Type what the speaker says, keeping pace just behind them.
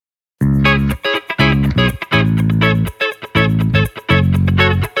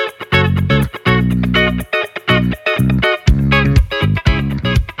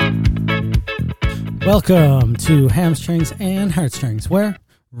Welcome to Hamstrings and Heartstrings, where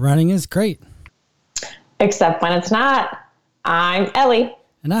running is great. Except when it's not. I'm Ellie.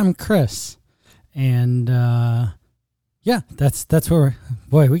 And I'm Chris. And yeah, that's where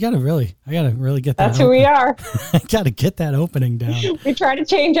I gotta really get that. That's who we are. I gotta get that opening down. We try to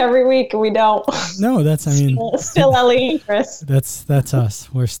change every week and we don't. No, still Ellie and Chris. That's us.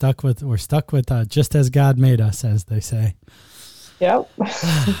 We're stuck with just as God made us, as they say. Yep.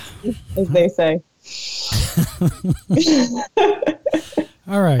 As they say.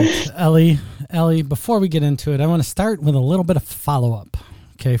 All right, Ellie, before we get into it, I want to start with a little bit of follow-up.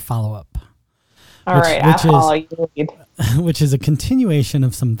 Okay, follow-up. All right, I follow you lead. Which is a continuation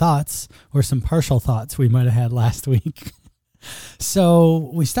of some thoughts or some partial thoughts we might have had last week.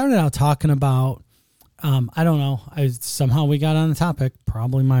 So we started out talking about, I don't know, somehow we got on the topic,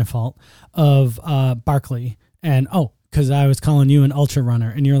 probably my fault, of Barkley. And, because I was calling you an ultra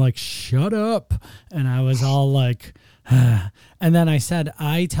runner, and you're like, shut up. And I was all like, and then I said,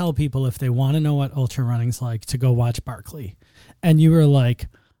 I tell people if they want to know what ultra running's like to go watch Barkley. And you were like,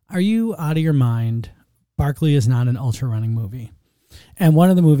 are you out of your mind? Barkley is not an ultra running movie. And one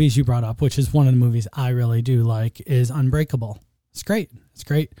of the movies you brought up, which is one of the movies I really do like, is Unbreakable. It's great.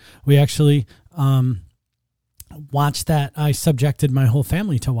 We actually watched that. I subjected my whole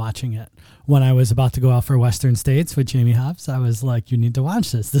family to watching it when I was about to go out for Western States with Jamie Hobbs. I was like, you need to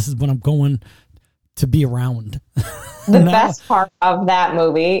watch this. This is when I'm going to be around. The best part of that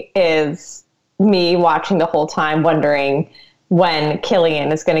movie is me watching the whole time wondering when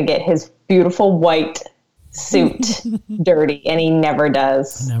Killian is going to get his beautiful white suit dirty, and he never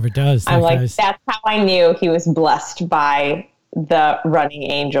does. I'm like, that's how I knew he was blessed by the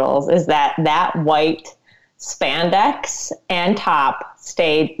running angels, is that white spandex and top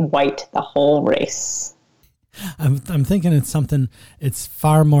stayed white the whole race. I'm thinking it's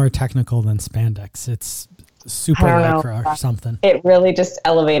far more technical than spandex. It's super lycra or something. It really just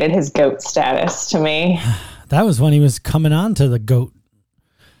elevated his GOAT status to me. That was when he was coming on to the GOAT.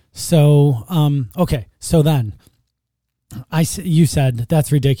 So, okay. So then you said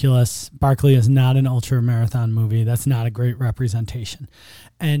that's ridiculous. Barkley is not an ultra marathon movie. That's not a great representation.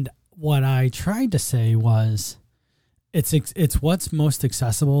 And what I tried to say was it's what's most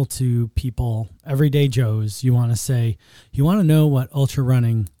accessible to people, everyday Joes. You want to know what ultra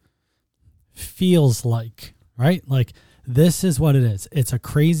running feels like, right? Like, this is what it is. It's a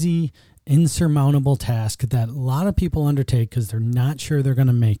crazy, insurmountable task that a lot of people undertake because they're not sure they're going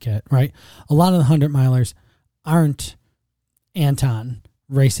to make it, right? A lot of the 100-milers aren't Anton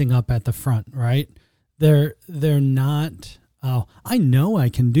racing up at the front, right? They're not, I know I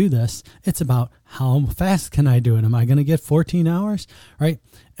can do this. It's about how fast can I do it? Am I going to get 14 hours, right?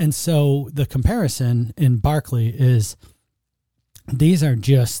 And so the comparison in Barkley is these are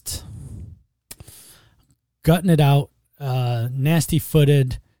just gutting it out,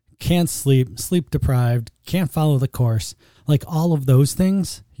 nasty-footed, can't sleep deprived, can't follow the course. Like, all of those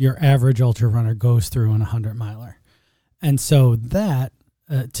things, your average ultra runner goes through in a 100-miler. And so that,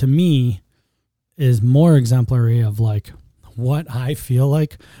 to me, is more exemplary of like what I feel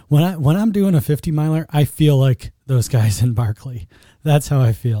like when I'm doing a 50-miler. I feel like those guys in Barkley. That's how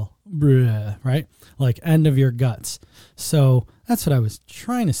I feel, right? Like, end of your guts. So that's what I was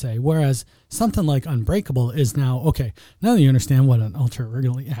trying to say. Whereas something like Unbreakable is now that you understand what an ultra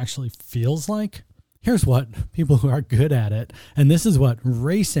really actually feels like, here's what people who are good at it, and this is what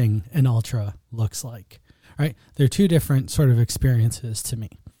racing an ultra looks like, right? They're two different sort of experiences to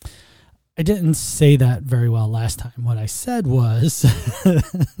me. I didn't say that very well last time. What I said was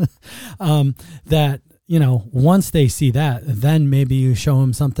that, once they see that, then maybe you show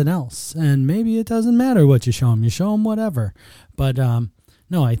them something else, and maybe it doesn't matter what you show them. You show them whatever. But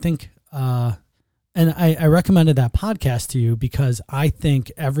no, I think, and I recommended that podcast to you because I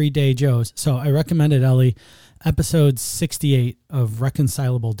think Everyday Joes. So I recommended, Ellie, episode 68 of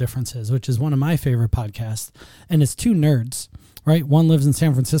Reconcilable Differences, which is one of my favorite podcasts. And it's two nerds, right? One lives in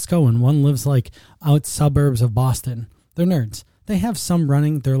San Francisco and one lives like out suburbs of Boston. They're nerds. They have some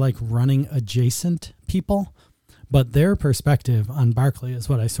running. They're like running adjacent people, but their perspective on Barkley is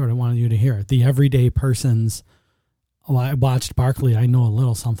what I sort of wanted you to hear. The everyday person's, I watched Barkley. I know a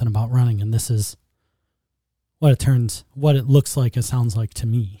little something about running, and this is what it looks like, it sounds like to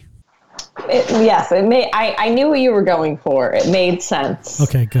me. Yes, it made. I knew what you were going for. It made sense.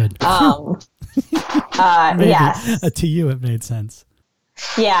 Okay, good. Yes. To you, it made sense.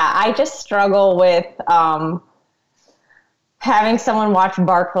 Yeah, I just struggle with having someone watch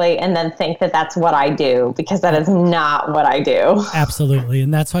Barkley and then think that that's what I do, because that is not what I do. Absolutely.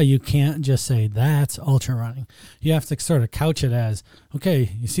 And that's why you can't just say that's ultra running. You have to sort of couch it as,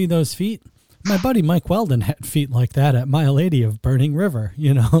 okay, you see those feet? My buddy Mike Weldon had feet like that at Mile 80 of Burning River.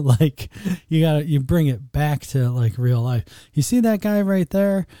 Like you bring it back to like real life. You see that guy right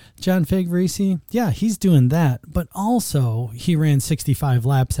there, John Favorisi? Yeah, he's doing that. But also he ran 65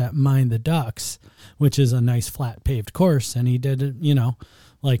 laps at Mind the Ducks, which is a nice flat paved course. And he did it,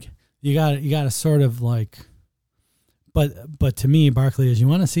 like you got to sort of like, but to me, Barkley, is you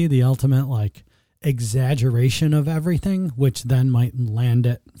want to see the ultimate like exaggeration of everything, which then might land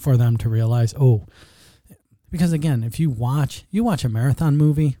it for them to realize, because again, if you watch a marathon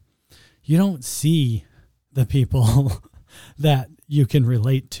movie, you don't see the people that you can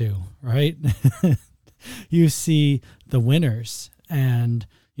relate to, right? You see the winners, and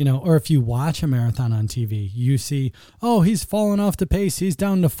or if you watch a marathon on TV, you see, he's fallen off the pace, he's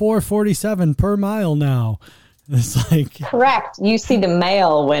down to 4:47 per mile now. It's like correct. You see the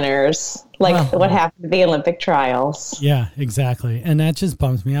male winners, like what happened to the Olympic trials. Yeah, exactly. And that just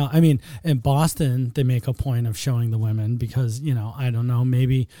bums me out. I mean, in Boston, they make a point of showing the women because, I don't know,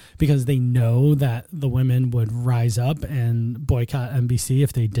 maybe because they know that the women would rise up and boycott NBC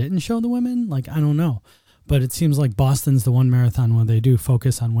if they didn't show the women. Like, I don't know. But it seems like Boston's the one marathon where they do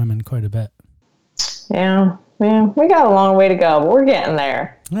focus on women quite a bit. Yeah. We got a long way to go, but we're getting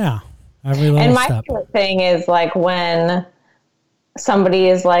there. Yeah. And my favorite thing is like when somebody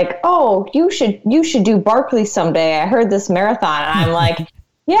is like, you should do Barkley someday. I heard this marathon. And I'm like,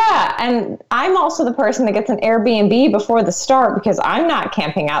 yeah. And I'm also the person that gets an Airbnb before the start because I'm not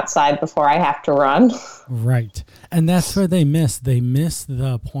camping outside before I have to run. Right. And that's where they miss. They miss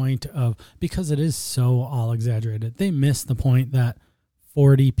the point of, because it is so all exaggerated, they miss the point that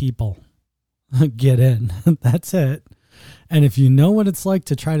 40 people get in. That's it. And if you know what it's like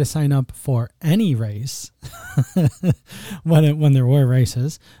to try to sign up for any race, when there were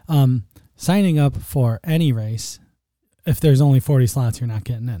races, signing up for any race, if there's only 40 slots, you're not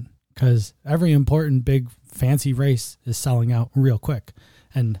getting in because every important, big, fancy race is selling out real quick.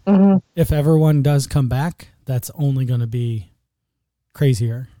 And if everyone does come back, that's only going to be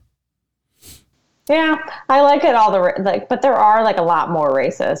crazier. Yeah, I like it all but there are like a lot more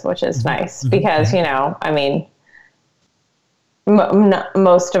races, which is nice because,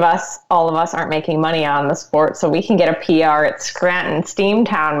 most of us, all of us aren't making money on the sport. So we can get a PR at Scranton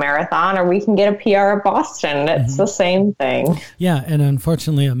Steamtown Marathon, or we can get a PR at Boston. It's the same thing. Yeah. And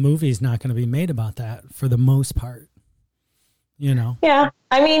unfortunately, a movie's not going to be made about that for the most part, Yeah.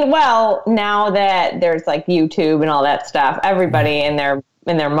 I mean, well, now that there's like YouTube and all that stuff, everybody and their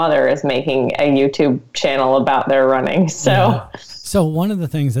mother is making a YouTube channel about their running. So. Yeah. So one of the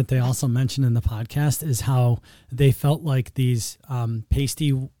things that they also mentioned in the podcast is how they felt like these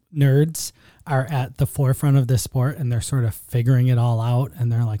pasty nerds are at the forefront of this sport and they're sort of figuring it all out. And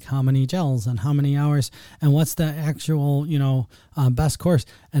they're like, how many gels and how many hours and what's the actual, best course?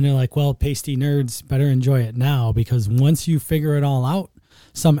 And they're like, well, pasty nerds better enjoy it now because once you figure it all out,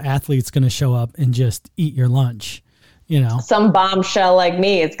 some athlete's going to show up and just eat your lunch. Some bombshell like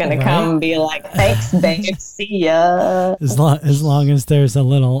me is going to come and be like, thanks, babe. See ya. As long as there's a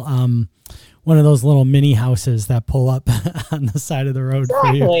little, one of those little mini houses that pull up on the side of the road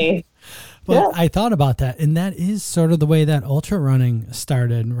for you. But I thought about that. And that is sort of the way that ultra running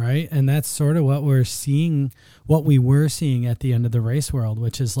started, right? And that's sort of what we were seeing at the end of the race world,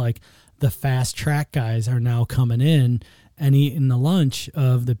 which is like the fast track guys are now coming in and eating the lunch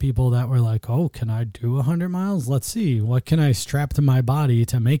of the people that were like, can I do 100 miles? Let's see. What can I strap to my body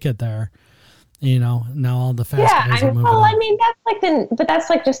to make it there? Now all the fast guys are moving on. I mean, that's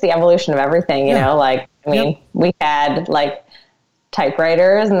like just the evolution of everything, you know, like, we had like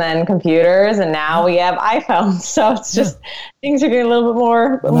typewriters and then computers and now we have iPhones. So it's just, things are getting a little bit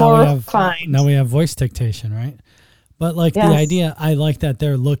more refined. Now we have voice dictation, right? But like the idea, I like that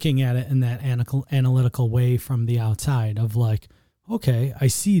they're looking at it in that analytical way from the outside of like, okay, I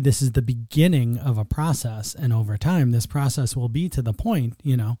see this is the beginning of a process. And over time, this process will be to the point,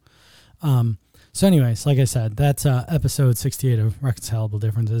 So anyways, like I said, that's episode 68 of Reconcilable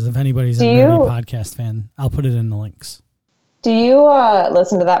Differences. If anybody's a nerdy podcast fan, I'll put it in the links. Do you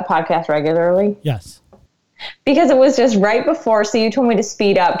listen to that podcast regularly? Yes. Because it was just right before, so you told me to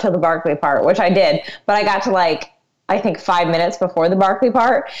speed up to the Barkley part, which I did, but I got to I think 5 minutes before the Barkley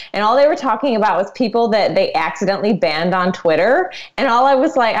part. And all they were talking about was people that they accidentally banned on Twitter. And I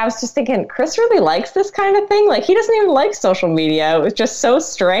was just thinking, Chris really likes this kind of thing. Like he doesn't even like social media. It was just so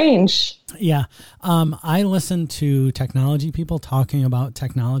strange. Yeah. I listen to technology people talking about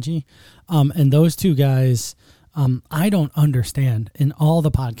technology. And those two guys, I don't understand in all the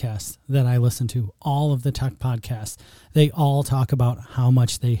podcasts that I listen to, all of the tech podcasts, they all talk about how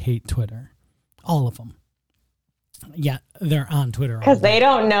much they hate Twitter. All of them. Yeah, they're on Twitter. Because they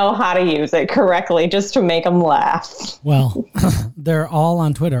don't know how to use it correctly just to make them laugh. Well, they're all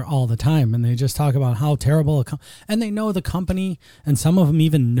on Twitter all the time, and they just talk about how terrible and they know the company, and some of them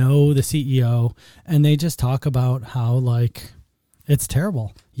even know the CEO, and they just talk about how, like, it's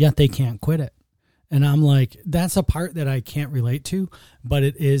terrible, yet they can't quit it. And I'm like, that's a part that I can't relate to, but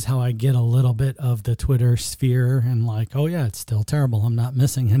it is how I get a little bit of the Twitter sphere and like, oh yeah, it's still terrible. I'm not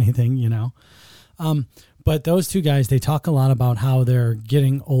missing anything, you know? But those two guys, they talk a lot about how they're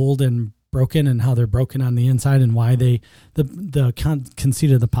getting old and broken and how they're broken on the inside and why the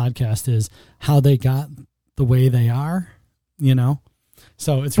conceit of the podcast is how they got the way they are, you know?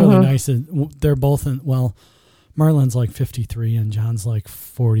 So it's really nice. They're both Marlon's like 53 and John's like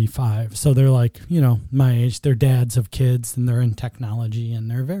 45. So they're like, you know, my age. They're dads of kids and they're in technology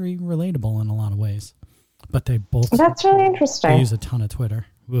and they're very relatable in a lot of ways. But they both... That's really interesting. They use a ton of Twitter.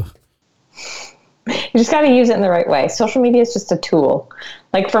 Ugh. You just got to use it in the right way. Social media is just a tool.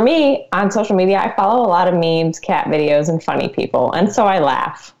 Like for me, on social media, I follow a lot of memes, cat videos, and funny people. And so I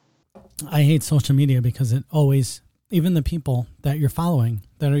laugh. I hate social media because it always, even the people that you're following,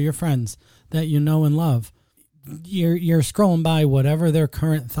 that are your friends, that you know and love, you're scrolling by whatever their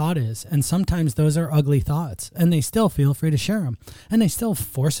current thought is. And sometimes those are ugly thoughts and they still feel free to share them and they still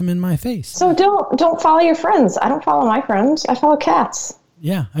force them in my face. So don't follow your friends. I don't follow my friends. I follow cats.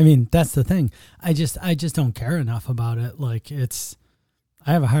 Yeah. I mean, that's the thing. I just don't care enough about it. Like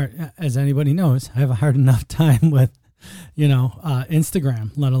I have a hard, as anybody knows, I have a hard enough time with,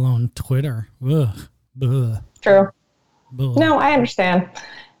 Instagram, let alone Twitter. Ugh. Ugh. True. Ugh. No, I understand.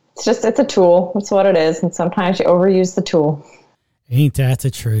 It's a tool. That's what it is. And sometimes you overuse the tool. Ain't that the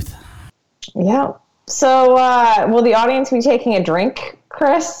truth? Yeah. So will the audience be taking a drink,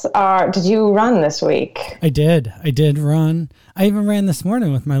 Chris? Did you run this week? I did run. I even ran this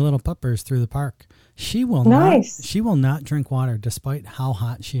morning with my little puppers through the park. She will not drink water despite how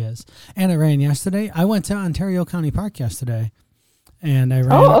hot she is. And I ran yesterday. I went to Ontario County Park yesterday. And I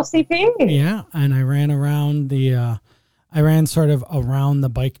ran. Oh, OCP. Yeah. And I ran around I ran sort of around the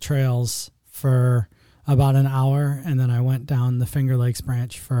bike trails for about an hour, and then I went down the Finger Lakes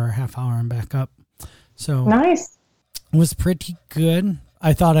branch for a half hour and back up. So nice. It was pretty good.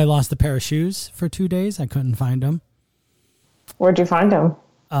 I thought I lost a pair of shoes for 2 days. I couldn't find them. Where'd you find them?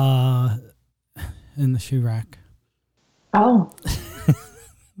 In the shoe rack. Oh.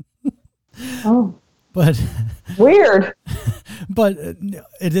 Oh. But weird. But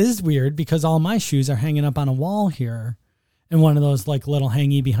it is weird because all my shoes are hanging up on a wall here. And one of those like little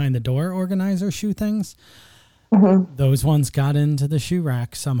hangy behind the door organizer shoe things. Mm-hmm. Those ones got into the shoe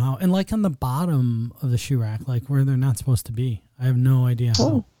rack somehow. And like on the bottom of the shoe rack, like where they're not supposed to be. I have no idea how.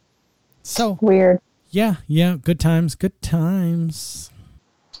 Oh. So weird. Yeah. Good times. Good times.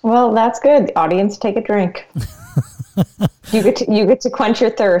 Well, that's good. The audience, take a drink. You get to quench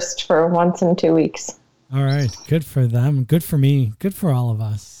your thirst for once in 2 weeks. All right. Good for them. Good for me. Good for all of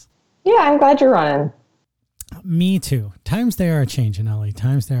us. Yeah, I'm glad you're running. Me too. Times they are changing, Ellie.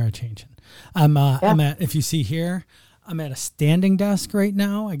 Times they are changing. If you see here, I'm at a standing desk right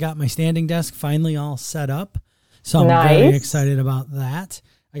now. I got my standing desk finally all set up. So I'm very excited about that.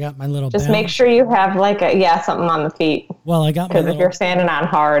 I got my little Just make sure you have something on the feet. Well, I got because if you're standing on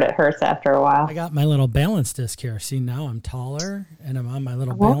hard, it hurts after a while. I got my little balance disc here. See, now I'm taller and I'm on my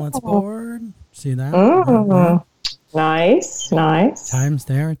little balance board. See that? Mm-hmm. Nice. Times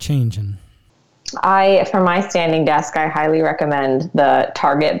they are changing. For my standing desk, I highly recommend the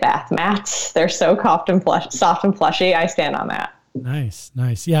Target bath mats. They're so soft and plushy. I stand on that.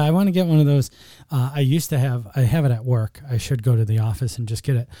 Nice. Yeah, I want to get one of those. I have it at work. I should go to the office and just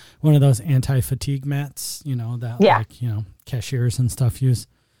get it. One of those anti-fatigue mats, cashiers and stuff use.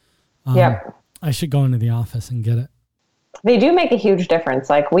 Yep. I should go into the office and get it. They do make a huge difference.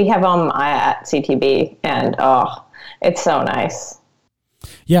 Like we have them at CTB and it's so nice.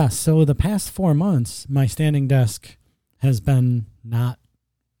 Yeah, so the past 4 months, my standing desk has been not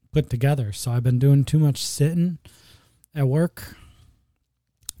put together. So I've been doing too much sitting at work,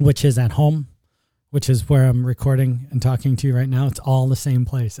 which is at home, which is where I'm recording and talking to you right now. It's all the same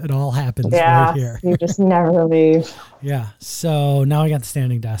place. It all happens right here. You just never leave. Yeah, so now I got the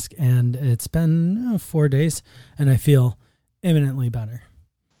standing desk, and it's been 4 days, and I feel imminently better.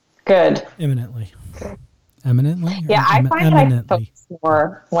 Good. Imminently. Eminently? Yeah, I find that I focus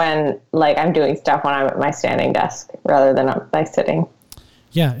more when I'm doing stuff when I'm at my standing desk rather than sitting.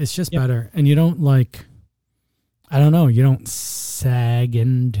 Yeah, it's just better. And you don't you don't sag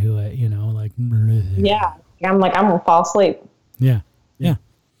into it, Yeah, I'm going to fall asleep. Yeah.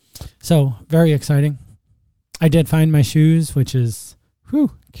 So, very exciting. I did find my shoes, which is,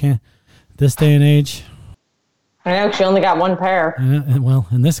 this day and age. I know she only got one pair. Well,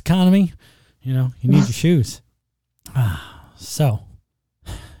 in this economy, you need your shoes. So,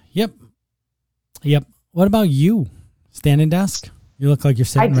 yep. What about you? Standing desk? You look like you're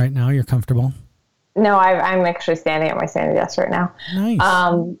sitting right now. You're comfortable. No, I'm actually standing at my standing desk right now. Nice.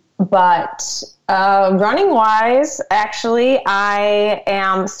 But running wise, actually, I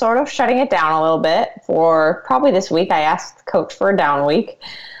am sort of shutting it down a little bit for probably this week. I asked the coach for a down week.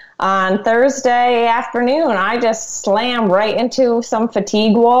 On Thursday afternoon, I just slammed right into some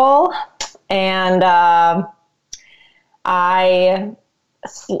fatigue wall, and I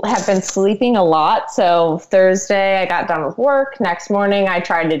have been sleeping a lot. So Thursday, I got done with work. Next morning, I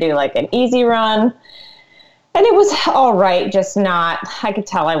tried to do like an easy run, and it was all right, just not, I could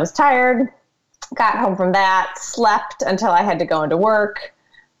tell I was tired. Got home from that, slept until I had to go into work,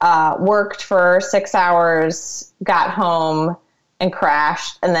 worked for 6 hours, got home, and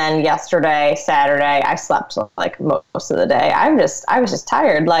crashed. And then yesterday, Saturday, I slept like most of the day. I was just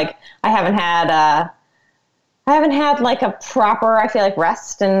tired. Like I haven't had like a proper, I feel like,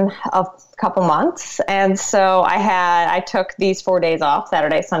 rest in a couple months. And so I took these 4 days off,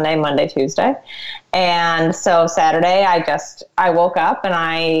 Saturday, Sunday, Monday, Tuesday. And so Saturday, I woke up and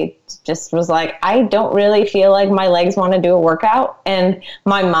I just was like, I don't really feel like my legs want to do a workout. And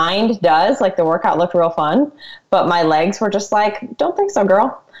my mind does, like the workout looked real fun, but my legs were just like, don't think so,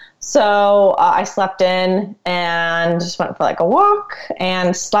 girl. So I slept in and just went for like a walk and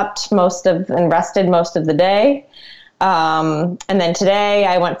rested most of the day. And then today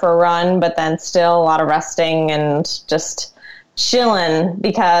I went for a run, but then still a lot of resting and just chilling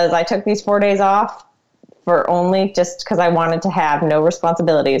because I took these 4 days off for only just because I wanted to have no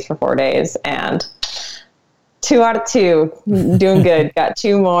responsibilities for 4 days, and 2 out of 2 doing good. Got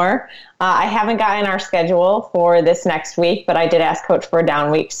 2 more. I haven't gotten our schedule for this next week, but I did ask coach for a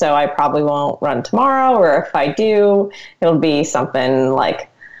down week, so I probably won't run tomorrow, or if I do, it'll be something like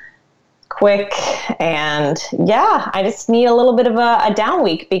quick. And yeah, I just need a little bit of a down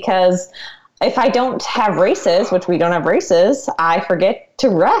week because if I don't have races, which we don't have races, I forget to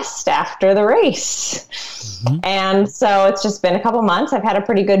rest after the race. Mm-hmm. And so it's just been a couple months. I've had a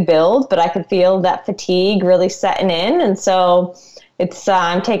pretty good build, but I could feel that fatigue really setting in. And so it's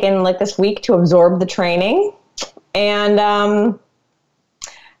I'm taking like this week to absorb the training. And I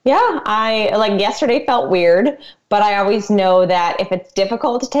like yesterday felt weird, but I always know that if it's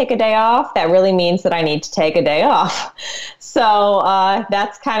difficult to take a day off, that really means that I need to take a day off. So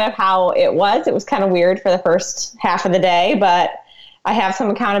that's kind of how it was. It was kind of weird for the first half of the day, but I have some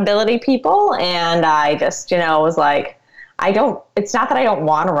accountability people, and I just, was like, it's not that I don't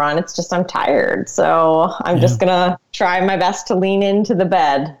want to run. It's just I'm tired. So I'm just going to try my best to lean into the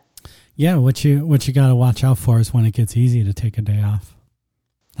bed. Yeah. What you got to watch out for is when it gets easy to take a day off.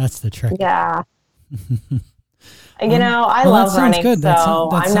 That's the trick. Yeah. I love running. Good.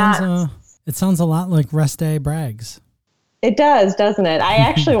 It sounds a lot like rest day brags. It does, doesn't it? I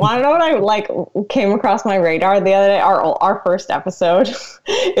actually want to know what I came across my radar the other day. Our first episode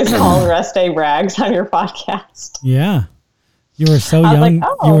is called Rest Day Brags on your podcast. Yeah. You were so young. Like,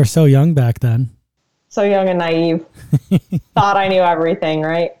 You were so young back then. So young and naive. Thought I knew everything,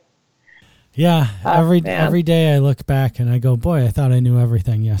 right? Yeah. Every day I look back and I go, boy, I thought I knew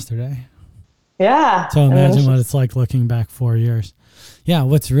everything yesterday. Yeah. So imagine what it's like looking back 4 years. Yeah,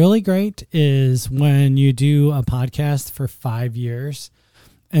 what's really great is when you do a podcast for 5 years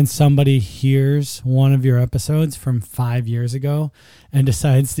and somebody hears one of your episodes from 5 years ago and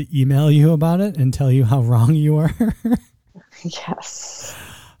decides to email you about it and tell you how wrong you were. Yes.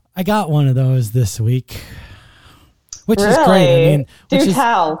 I got one of those this week, which really? is great. I mean, do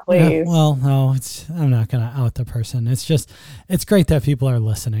tell, please. Well, no, I'm not going to out the person. It's great that people are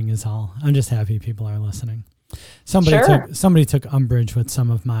listening is all. I'm just happy people are listening. Somebody took umbrage with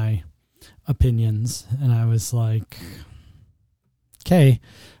some of my opinions, and I was like, okay,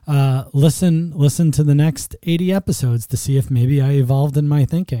 listen to the next 80 episodes to see if maybe I evolved in my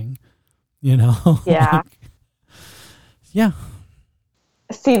thinking, Yeah. Yeah.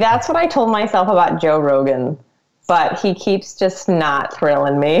 See, that's what I told myself about Joe Rogan, but he keeps just not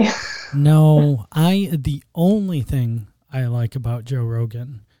thrilling me. No, the only thing I like about Joe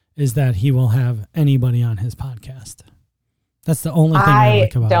Rogan is that he will have anybody on his podcast. That's the only thing I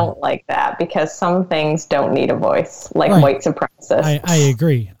like about him. I don't like that because some things don't need a voice, like right. White supremacists. I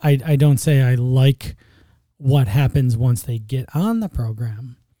agree. I don't say I like what happens once they get on the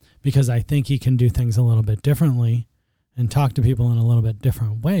program because I think he can do things a little bit differently and talk to people in a little bit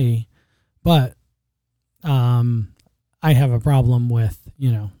different way. But I have a problem with,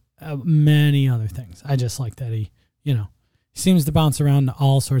 many other things. I just like that he seems to bounce around to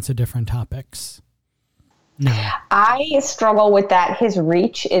all sorts of different topics. No. I struggle with that. His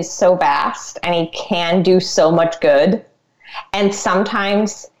reach is so vast and he can do so much good. And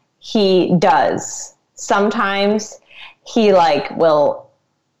sometimes he does. Sometimes he will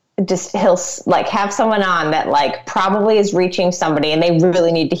he'll have someone on that probably is reaching somebody and they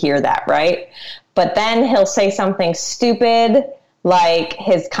really need to hear that, right? But then he'll say something stupid, like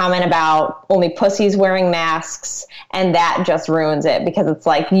his comment about only pussies wearing masks, and that just ruins it, because it's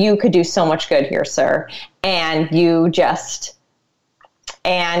you could do so much good here, sir. And you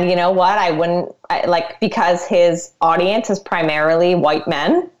know what? Because his audience is primarily white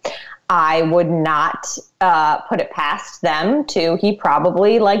men, I would not put it past them he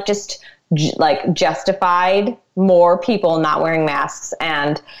probably justified more people not wearing masks,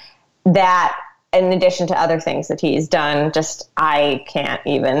 and that, in addition to other things that he's done, I can't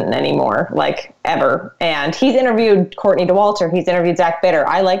even anymore, ever. And he's interviewed Courtney Dauwalter. He's interviewed Zach Bitter.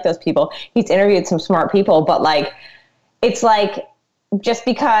 I like those people. He's interviewed some smart people, but it's just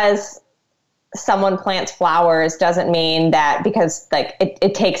because someone plants flowers doesn't mean that, because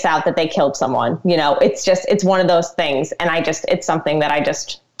it takes out that they killed someone, it's one of those things. And it's something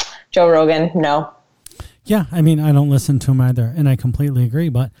that Joe Rogan, no. Yeah. I mean, I don't listen to him either, and I completely agree,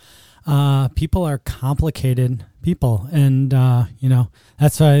 but people are complicated people. And,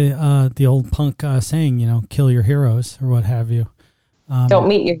 that's why the old punk saying, kill your heroes or what have you. Don't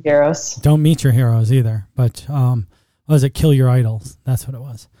meet your heroes. Don't meet your heroes either. But what was it? Kill your idols. That's what it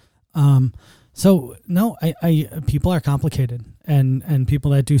was. So no, I people are complicated, and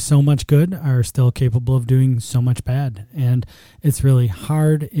people that do so much good are still capable of doing so much bad. And it's really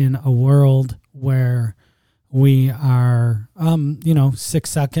hard in a world where we are,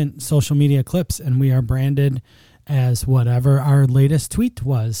 6-second social media clips, and we are branded as whatever our latest tweet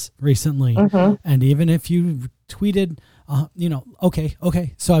was recently. Mm-hmm. And even if you tweeted,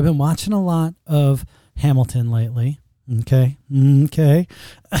 okay. So I've been watching a lot of Hamilton lately. Okay.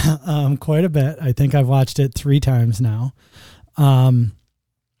 Quite a bit. I think I've watched it 3 times now. And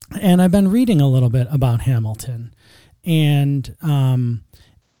I've been reading a little bit about Hamilton, and,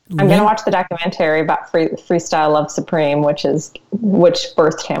 I'm going to watch the documentary about Freestyle Love Supreme, which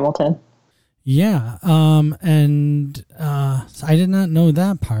birthed Hamilton. Yeah. And so I did not know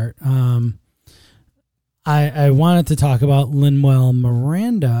that part. I wanted to talk about Lin-Manuel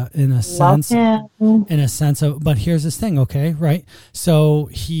Miranda in a sense of, but here's this thing. Okay. Right. So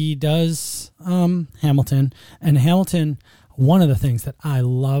he does, Hamilton, and Hamilton, one of the things that I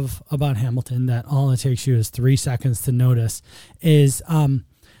love about Hamilton that all it takes you is 3 seconds to notice is,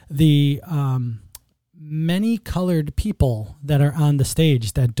 the many colored people that are on the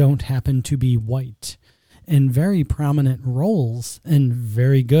stage that don't happen to be white, in very prominent roles and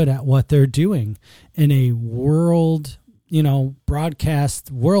very good at what they're doing in a world, broadcast,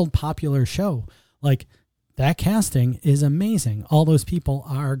 world popular show. That casting is amazing. All those people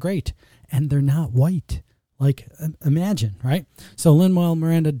are great, and they're not white. Imagine, right? So Lin-Manuel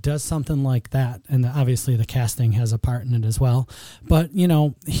Miranda does something like that, and obviously the casting has a part in it as well. But,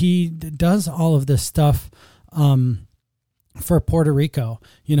 he does all of this stuff for Puerto Rico,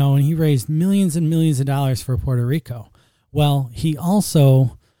 and he raised millions and millions of dollars for Puerto Rico. Well, he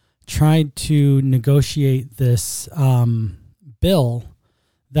also tried to negotiate this bill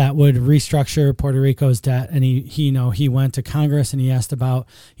that would restructure Puerto Rico's debt. And he went to Congress and he asked about,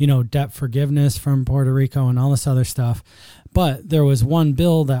 debt forgiveness from Puerto Rico and all this other stuff. But there was one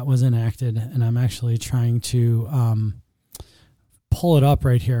bill that was enacted, and I'm actually trying to pull it up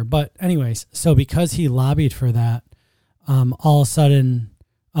right here. But anyways, so because he lobbied for that, all of a sudden,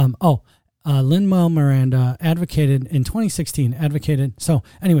 Lin-Manuel Miranda advocated in 2016, so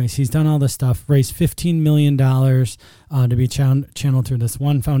anyways, he's done all this stuff, raised $15 million to be channeled through this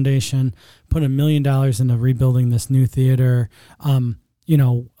one foundation, put $1 million into rebuilding this new theater,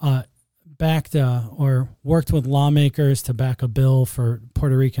 backed or worked with lawmakers to back a bill for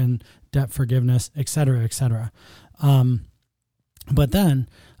Puerto Rican debt forgiveness, et cetera, et cetera. But then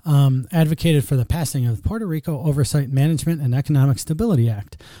advocated for the passing of the Puerto Rico Oversight Management and Economic Stability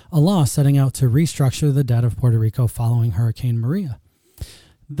Act, a law setting out to restructure the debt of Puerto Rico following Hurricane Maria.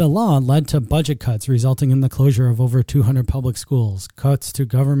 The law led to budget cuts, resulting in the closure of over 200 public schools, cuts to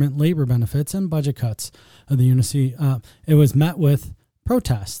government labor benefits, and budget cuts of the university. It was met with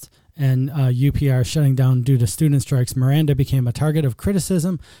protests and UPR shutting down due to student strikes. Miranda became a target of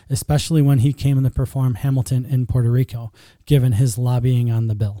criticism, especially when he came in to perform Hamilton in Puerto Rico, given his lobbying on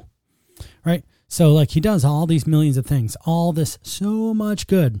the bill. Right? So he does all these millions of things, all this so much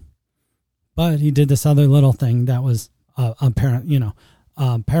good, but he did this other little thing that was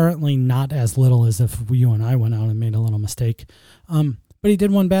apparently not as little as if you and I went out and made a little mistake. but he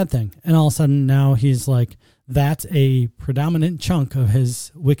did one bad thing. And all of a sudden now he's like, that's a predominant chunk of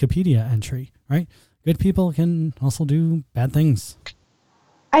his Wikipedia entry, right? Good people can also do bad things.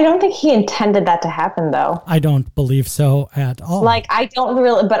 I don't think he intended that to happen, though. I don't believe so at all. Like, I don't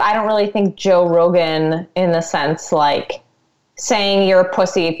really think Joe Rogan, in the sense, like, saying you're a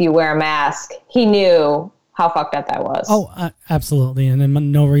pussy if you wear a mask, he knew how fucked up that was. Oh, absolutely. And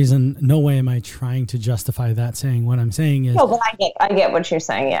in no way am I trying to justify that saying. What I'm saying is... No, but I get what you're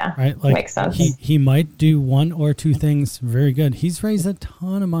saying, yeah. Right? Like, makes sense. He might do one or two things very good. He's raised a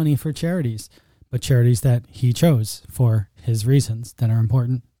ton of money for charities, but charities that he chose for his reasons that are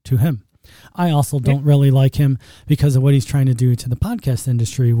important to him. I also don't really like him because of what he's trying to do to the podcast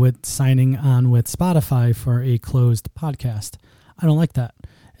industry with signing on with Spotify for a closed podcast. I don't like that.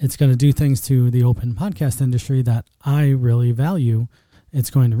 It's going to do things to the open podcast industry that I really value.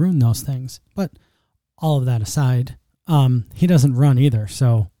 It's going to ruin those things. But all of that aside, he doesn't run either.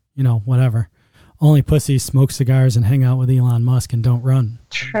 So, whatever. Only pussies smoke cigars and hang out with Elon Musk and don't run.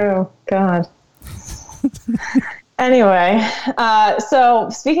 True. God. Anyway, so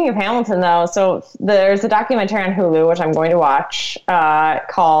speaking of Hamilton, though, so there's a documentary on Hulu, which I'm going to watch,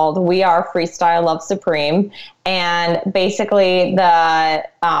 called We Are Freestyle Love Supreme. And basically the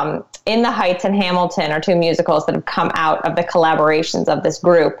In the Heights and Hamilton are two musicals that have come out of the collaborations of this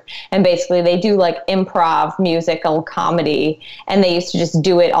group. And basically they do like improv musical comedy, and they used to just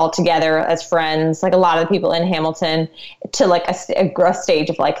do it all together as friends, like a lot of the people in Hamilton, to like a stage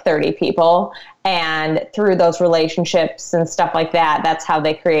of like 30 people. And through those relationships and stuff like that, that's how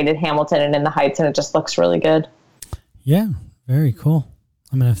they created Hamilton and In the Heights, and it just looks really good. Yeah, very cool.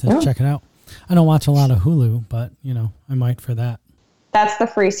 I'm going to have to check it out. I don't watch a lot of Hulu, but, I might for that. That's the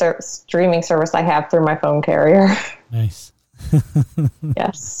free streaming service I have through my phone carrier. Nice.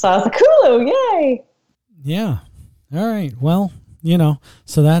 Yes. So I was like, Hulu, yay. Yeah. All right. Well,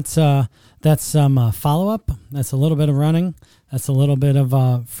 so that's some follow-up. That's a little bit of running. That's a little bit of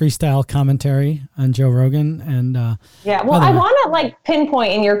freestyle commentary on Joe Rogan. And yeah, well, I want to like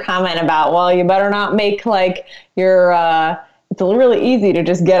pinpoint in your comment about, well, you better not make like your, it's really easy to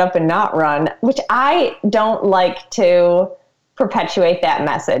just get up and not run, which I don't like to perpetuate that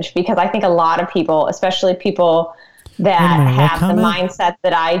message, because I think a lot of people, especially people that have the mindset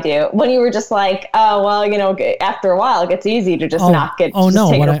that I do, when you were just like, oh, well, after a while it gets easy to just not get,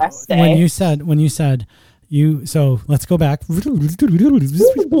 take a rest day. When you said, so let's go back.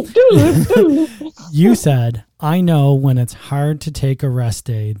 You said, I know when it's hard to take a rest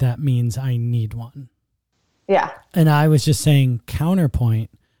day, that means I need one. Yeah. And I was just saying, counterpoint,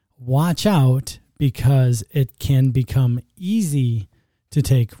 watch out, because it can become easy to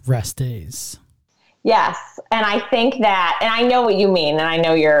take rest days. Yes. And I think that, and I know what you mean, and I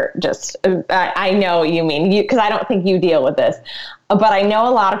know you're just, I know what you mean, because I don't think you deal with this, but I know a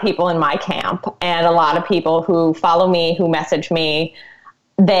lot of people in my camp and a lot of people who follow me, who message me,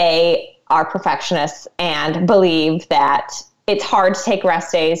 they are perfectionists and believe that it's hard to take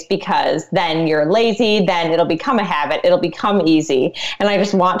rest days because then you're lazy, then it'll become a habit, it'll become easy. And I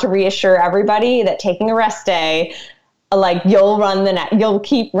just want to reassure everybody that taking a rest day, like you'll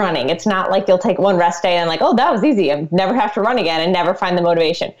keep running. It's not like you'll take one rest day and like, oh, that was easy, I never have to run again, and never find the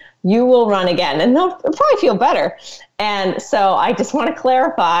motivation. You will run again, and they'll probably feel better. And so I just want to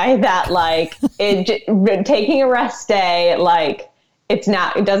clarify that, like, taking a rest day, like, it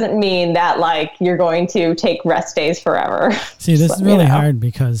doesn't mean that like you're going to take rest days forever. See, this is really hard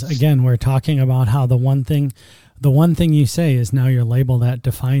because, again, we're talking about how the one thing you say is now your label that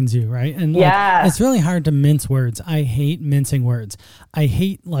defines you, right? And like, it's really hard to mince words. I hate mincing words. I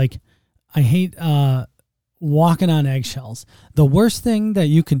hate walking on eggshells. The worst thing that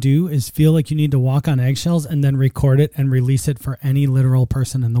you can do is feel like you need to walk on eggshells and then record it and release it for any literal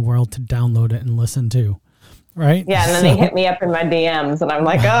person in the world to download it and listen to. Right? Yeah, and then they hit me up in my DMs, and I'm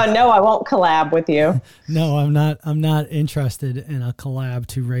like, oh no, I won't collab with you. No, I'm not interested in a collab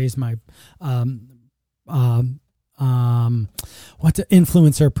to raise my what's an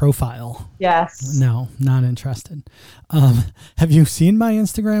influencer profile. Yes. No, not interested. Have you seen my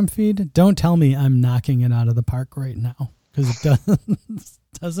Instagram feed? Don't tell me I'm knocking it out of the park right now, because it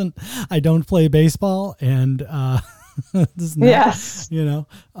doesn't. I don't play baseball, and yes.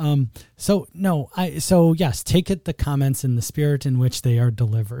 So yes, take it the comments in the spirit in which they are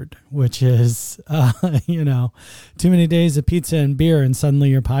delivered, which is, too many days of pizza and beer, and suddenly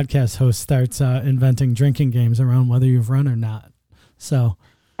your podcast host starts inventing drinking games around whether you've run or not. So,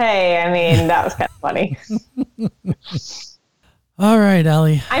 hey, I mean, that was kind of funny. All right,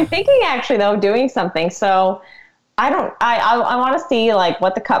 Ellie. I'm thinking actually though, doing something. So I want to see like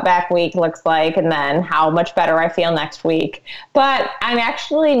what the cutback week looks like and then how much better I feel next week. But I'm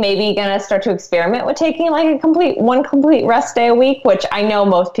actually maybe going to start to experiment with taking like one complete rest day a week, which I know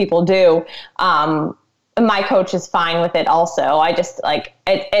most people do. My coach is fine with it also. I just like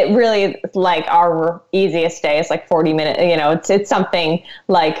it really like our easiest day is like 40 minutes, it's something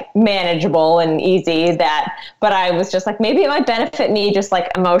like manageable and easy but I was just like, maybe it might benefit me just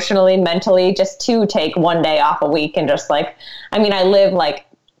like emotionally, mentally, just to take one day off a week and just like, I live like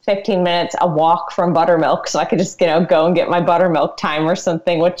 15 minutes a walk from Buttermilk, so I could just, go and get my buttermilk time or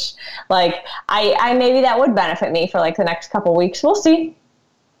something, which like I maybe that would benefit me for like the next couple weeks. We'll see.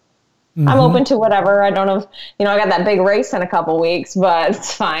 Mm-hmm. I'm open to whatever. I don't know if, I got that big race in a couple weeks, but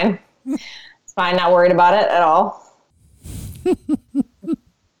it's fine. It's fine. Not worried about it at all.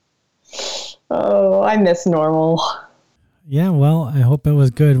 Oh, I miss normal. Yeah, well, I hope it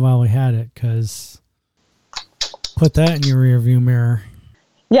was good while we had it, because put that in your rearview mirror.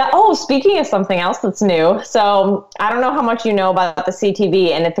 Yeah. Oh, speaking of something else that's new. So I don't know how much you know about the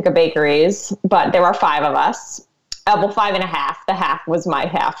CTV and Ithaca Bakeries, but there are 5 of us. Well, 5.5. The half was my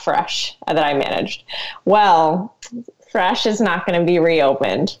half Fresh that I managed. Well, Fresh is not going to be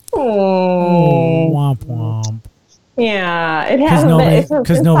reopened. Womp womp. Yeah, it hasn't been.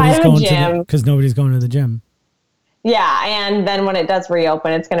 Because nobody's going to the gym. Yeah, and then when it does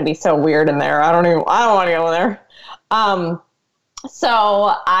reopen, it's going to be so weird in there. I don't want to go in there.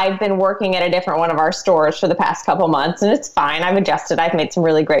 So I've been working at a different one of our stores for the past couple months, and it's fine. I've adjusted. I've made some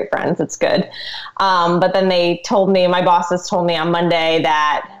really great friends. It's good. But then my bosses told me on Monday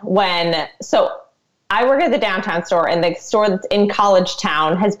that so I work at the downtown store, and the store that's in College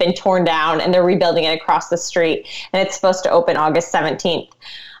Town has been torn down, and they're rebuilding it across the street, and it's supposed to open August 17th.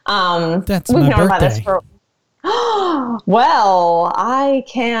 That's my birthday. Well, I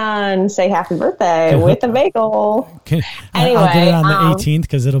can say happy birthday with a bagel. Anyway, I'll get it on the 18th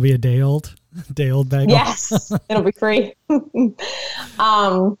because it'll be a day old bagel. Yes, it'll be free.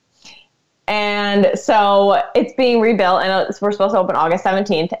 And so it's being rebuilt, and we're supposed to open August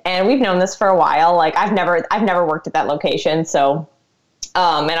 17th. And we've known this for a while. Like I've never worked at that location, so.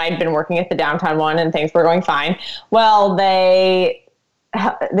 And I'd been working at the downtown one, and things were going fine. Well, they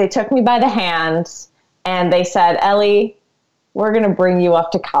took me by the hand. And they said, Ellie, we're going to bring you up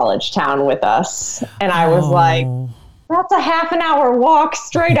to College Town with us. And I was like, that's a half an hour walk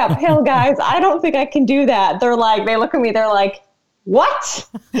straight uphill, guys. I don't think I can do that. They look at me, they're like, what?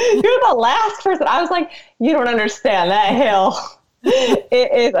 You're the last person. I was like, you don't understand that hill.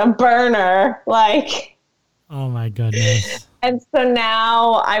 It is a burner. Like, oh my goodness. And so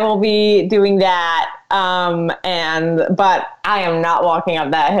now I will be doing that. But I am not walking up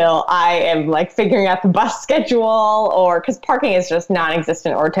that hill. I am like figuring out the bus schedule because parking is just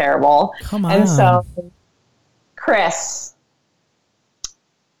non-existent or terrible. Come on. And so, Chris,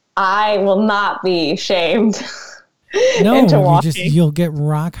 I will not be shamed into walking. You'll get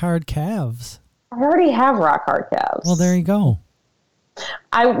rock hard calves. I already have rock hard calves. Well, there you go.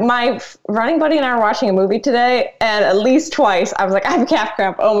 My running buddy and I were watching a movie today, and at least twice I was like, I have calf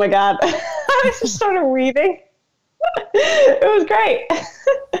cramp. Oh my God. I just started weaving. It was great.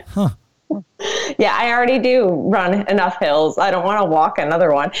 Huh. Yeah, I already do run enough hills. I don't want to walk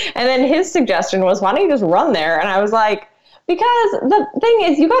another one. And then his suggestion was, why don't you just run there? And I was like, because the thing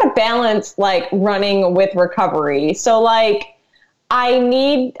is, you got to balance like running with recovery. So like, and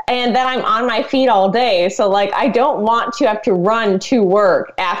then I'm on my feet all day. So like, I don't want to have to run to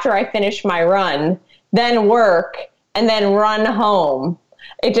work after I finish my run, then work, and then run home.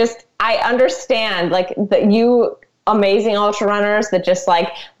 I understand like that you amazing ultra runners that just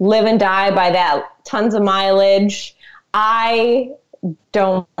like live and die by that tons of mileage. I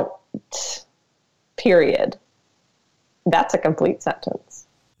don't, period. That's a complete sentence.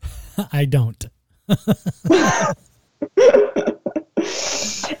 I don't.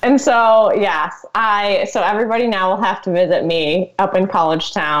 And so, yes, so everybody now will have to visit me up in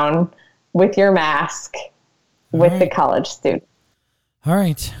College Town with your mask with the college student. All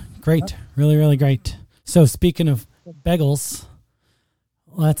right. Great. Really, really great. So speaking of bagels,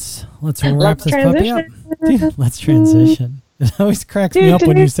 let's wrap this puppy up. Dude, let's transition. It always cracks me up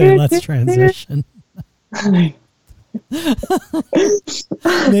when you say let's transition. Maybe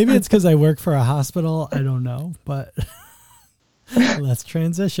it's because I work for a hospital. I don't know, but let's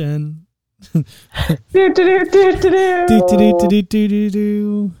transition. All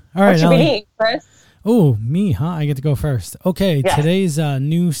right, Ellie. Chris? Oh, me, huh? I get to go first. Okay, yes. Today's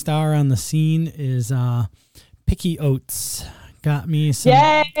new star on the scene is Picky Oats. Got me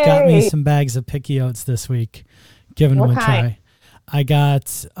some bags of Picky Oats this week. Giving them a try. I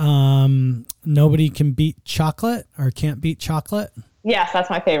got Nobody Can Beat Chocolate or Can't Beat Chocolate. Yes, that's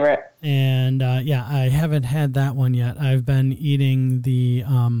my favorite. And I haven't had that one yet. I've been eating the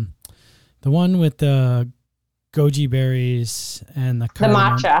one with the goji berries and the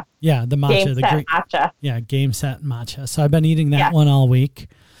matcha. Yeah, the matcha. Matcha. Yeah, Game Set Matcha. So I've been eating that one all week.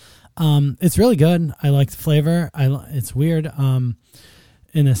 It's really good. I like the flavor. It's weird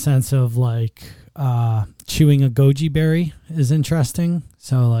in a sense of like chewing a goji berry is interesting.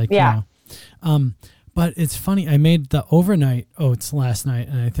 So like, you know, but it's funny. I made the overnight oats last night,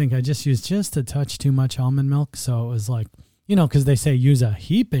 and I think I just used just a touch too much almond milk. So it was like, you know, because they say use a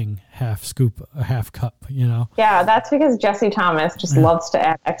heaping half cup, you know. Yeah, that's because Jesse Thomas just loves to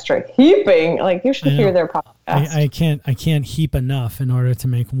add extra heaping. Like, you should hear their podcast. I can't heap enough in order to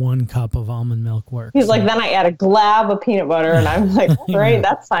make 1 cup of almond milk work. He's like, then I add a glab of peanut butter, and I'm like, great,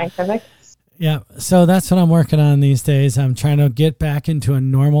 that's scientific. Yeah, so that's what I'm working on these days. I'm trying to get back into a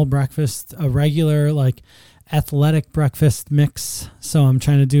normal breakfast, a regular, like, athletic breakfast mix. So I'm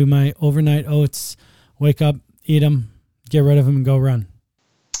trying to do my overnight oats, wake up, eat them, get rid of them, and go run.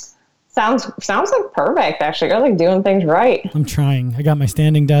 Sounds like perfect, actually. You're, like, doing things right. I'm trying. I got my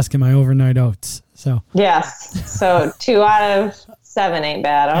standing desk and my overnight oats. So yes, so 2 out of 7 ain't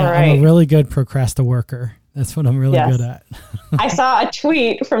bad. All right. I'm a really good worker. That's what I'm really good at. I saw a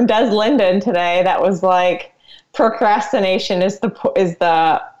tweet from Des Linden today that was like, procrastination is the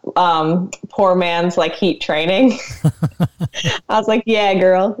poor man's like heat training. I was like, yeah,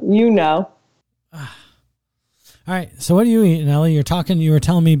 girl, you know. All right. So what are you eating, Ellie? You were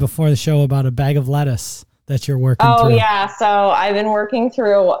telling me before the show about a bag of lettuce that you're working through. Oh, yeah. So I've been working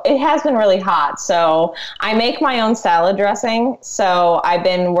through, it has been really hot. So I make my own salad dressing. So I've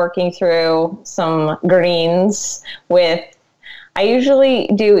been working through some greens I usually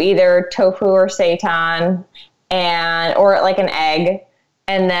do either tofu or seitan or like an egg,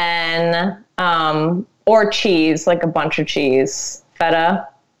 and then, or cheese, like a bunch of cheese, feta,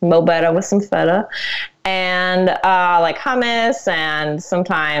 Mobetta with some feta, and like hummus, and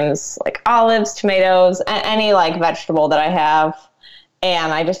sometimes like olives, tomatoes, any like vegetable that I have.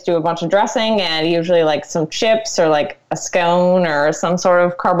 And I just do a bunch of dressing and usually like some chips or like a scone or some sort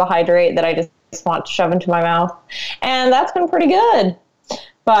of carbohydrate that I just want to shove into my mouth. And that's been pretty good.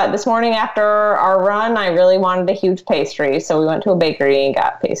 But this morning after our run, I really wanted a huge pastry. So we went to a bakery and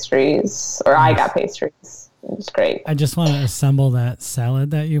got pastries, or I got pastries. It was great. I just want to assemble that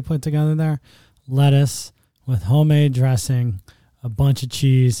salad that you put together there. Lettuce with homemade dressing, a bunch of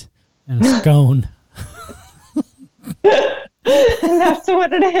cheese, and a scone. And that's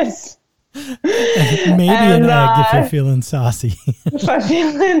what it is. Maybe an egg if you're feeling saucy. If I'm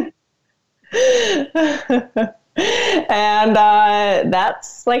feeling... And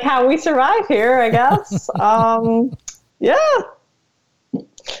that's like how we survive here, I guess. Yeah.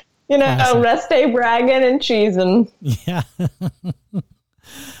 You know, awesome. Rest day bragging and cheesing. Yeah.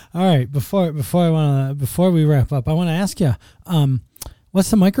 All right. Before we wrap up, I want to ask you,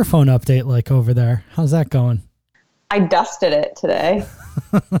 what's the microphone update like over there? How's that going? I dusted it today.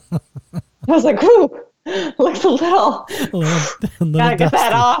 I was like, "Whoo, looks a little gotta get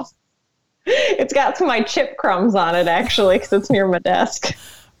that off." It's got some of my chip crumbs on it, actually, because it's near my desk.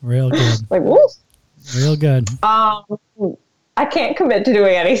 Real good. Like, woo. Real good. I can't commit to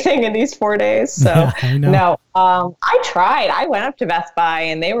doing anything in these 4 days. So, yeah, I know. No. I tried. I went up to Best Buy,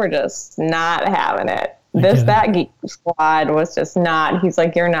 and they were just not having it. That Geek Squad was just not. He's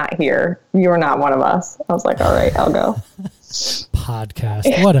like, "You're not here. You're not one of us." I was like, "All right, I'll go."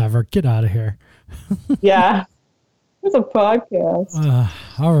 Podcast, whatever. Get out of here. Yeah, it's a podcast.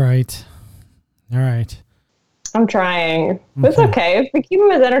 All right. I'm trying. It's okay. If we keep them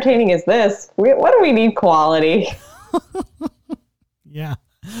as entertaining as this, what do we need quality? Yeah.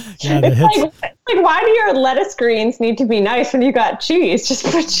 It's like, why do your lettuce greens need to be nice when you got cheese? Just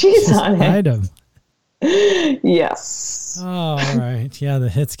put cheese on it. Item. Yes. Oh, all right. Yeah, the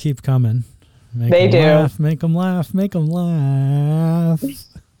hits keep coming. They do. Laugh, make them laugh.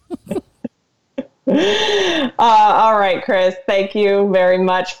 All right, Chris. Thank you very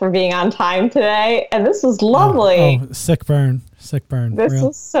much for being on time today. And this was lovely. Oh, sick burn. This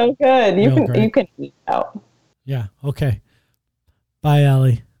was so good. You can eat out. Yeah. Okay. Bye,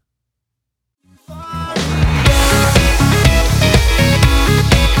 Allie.